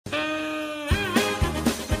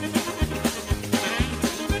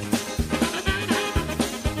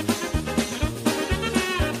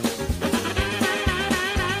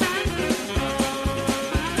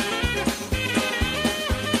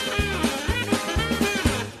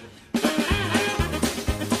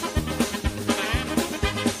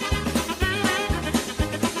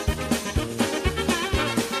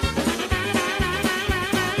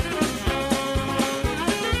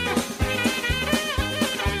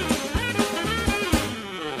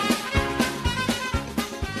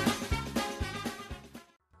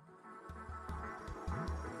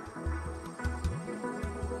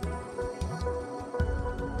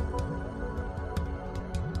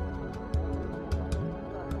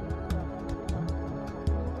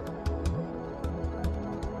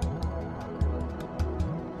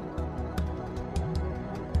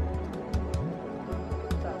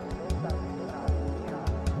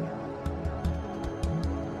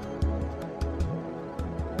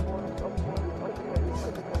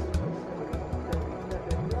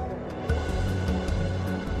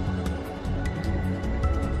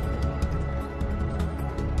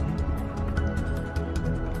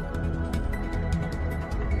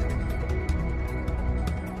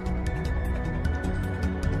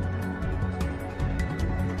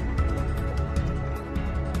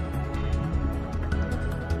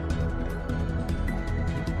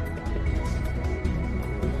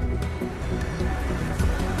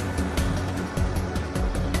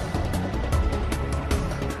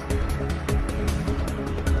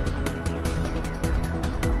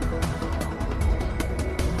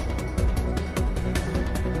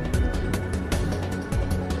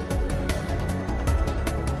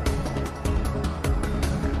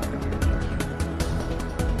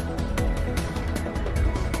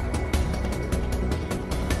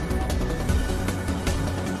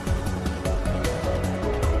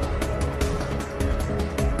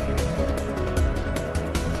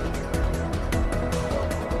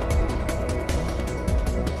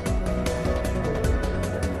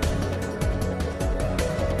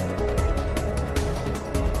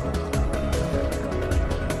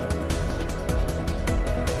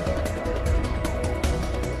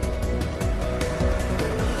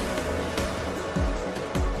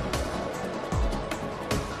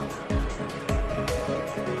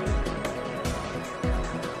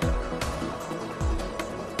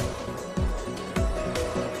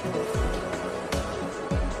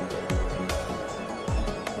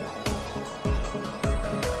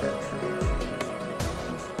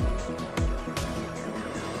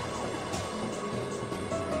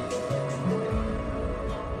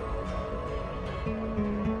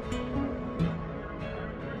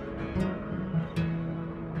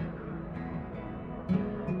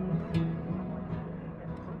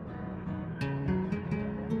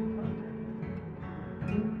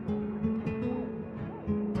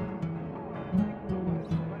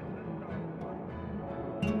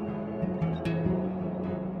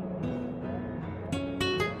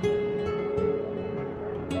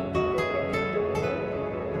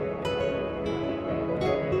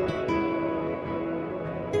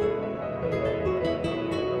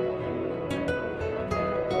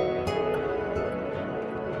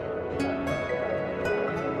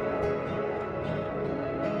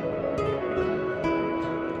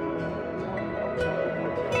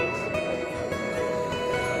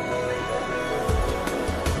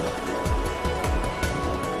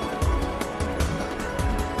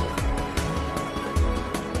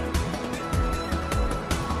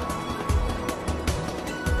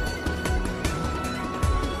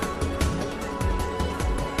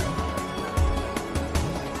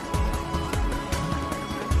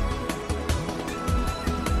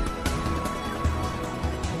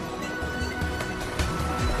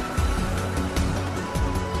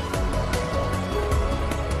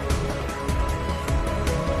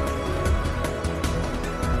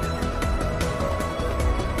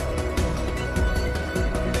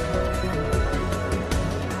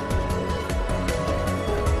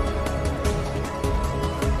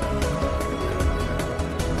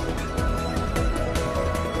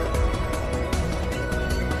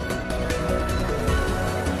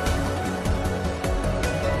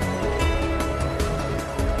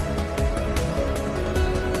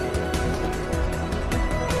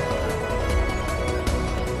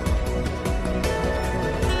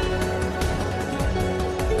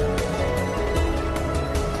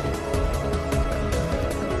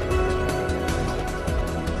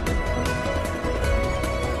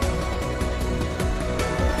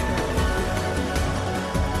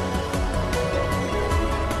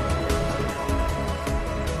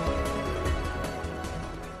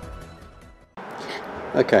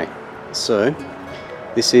Okay, so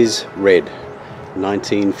this is red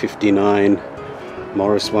 1959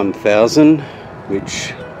 Morris 1000,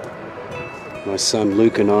 which my son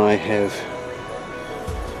Luke and I have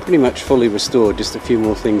pretty much fully restored. Just a few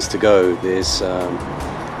more things to go. There's the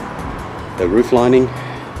roof lining,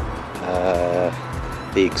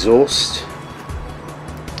 the exhaust,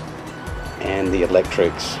 and the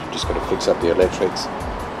electrics. Just got to fix up the electrics.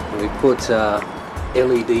 And we put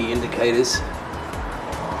LED indicators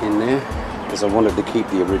in there because I wanted to keep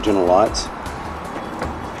the original lights,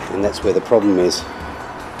 and that's where the problem is.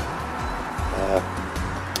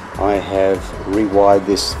 I have rewired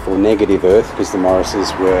this for negative earth because the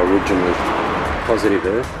Morrises were originally positive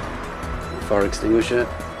earth. Fire extinguisher.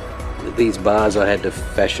 These bars I had to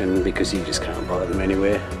fashion because you just can't buy them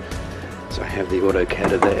anywhere. So I have the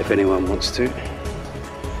AutoCAD of that if anyone wants to.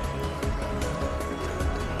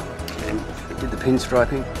 And I did the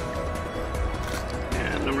pinstriping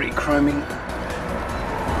and the re-chroming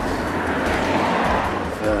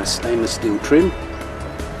of stainless steel trim.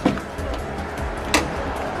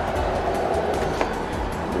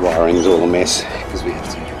 The wiring's all a mess because we have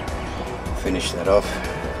to finish that off.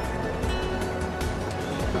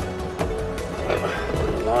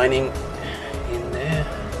 Lining in there.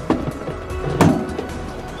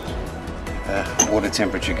 Water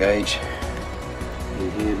temperature gauge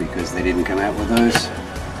in here because they didn't come out with those.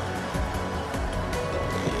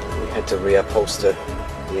 We had to reupholster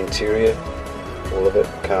the interior, all of it,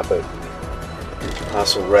 carpet,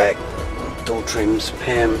 parcel rack, door trims,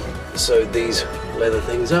 Pam sewed these leather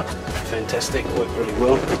things up. Fantastic, worked really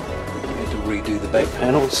well. We had to redo the back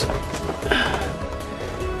panels.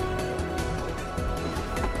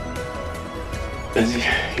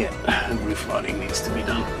 Yeah, and roof lining needs to be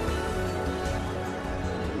done.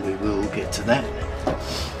 We will get to that.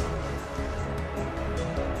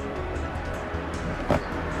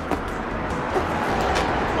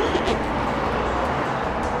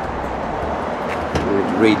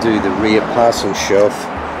 We'll redo the rear parcel shelf,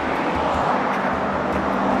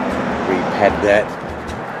 repad that.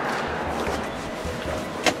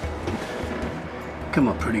 Come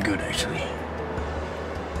up pretty good actually.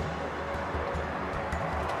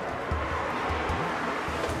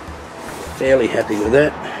 Fairly happy with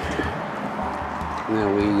that. Now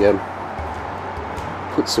we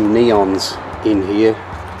put some neons in here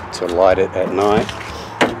to light it at night.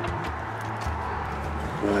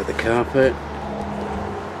 The carpet,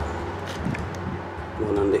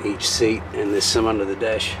 one under each seat, and there's some under the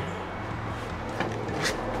dash.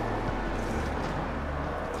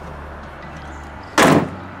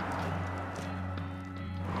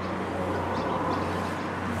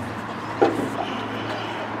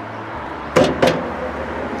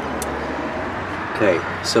 Okay,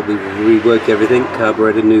 so we've reworked everything,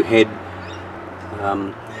 carbureted, new head,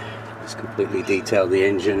 just completely detailed the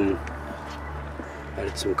engine,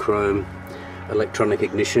 added some chrome, electronic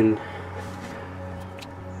ignition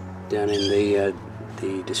down in the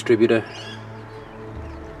distributor.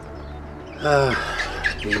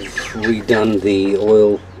 We've redone the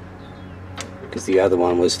oil because the other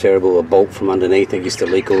one was terrible, a bolt from underneath, it used to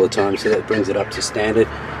leak all the time, so that brings it up to standard,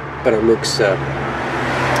 but it looks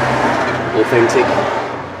authentic.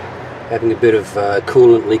 Having a bit of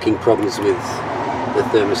coolant leaking problems with the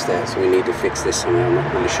thermostat, so we need to fix this somehow. I'm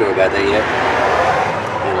not really sure about that yet.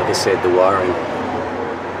 And like I said, the wiring.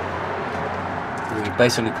 We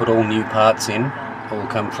basically put all new parts in, all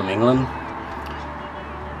come from England.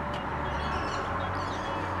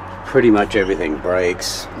 Pretty much everything,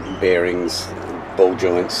 brakes, bearings, ball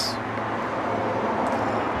joints,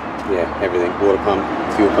 yeah, everything, water pump,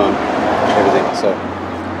 fuel pump, everything. So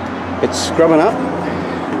it's scrubbing up,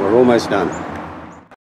 and we're almost done.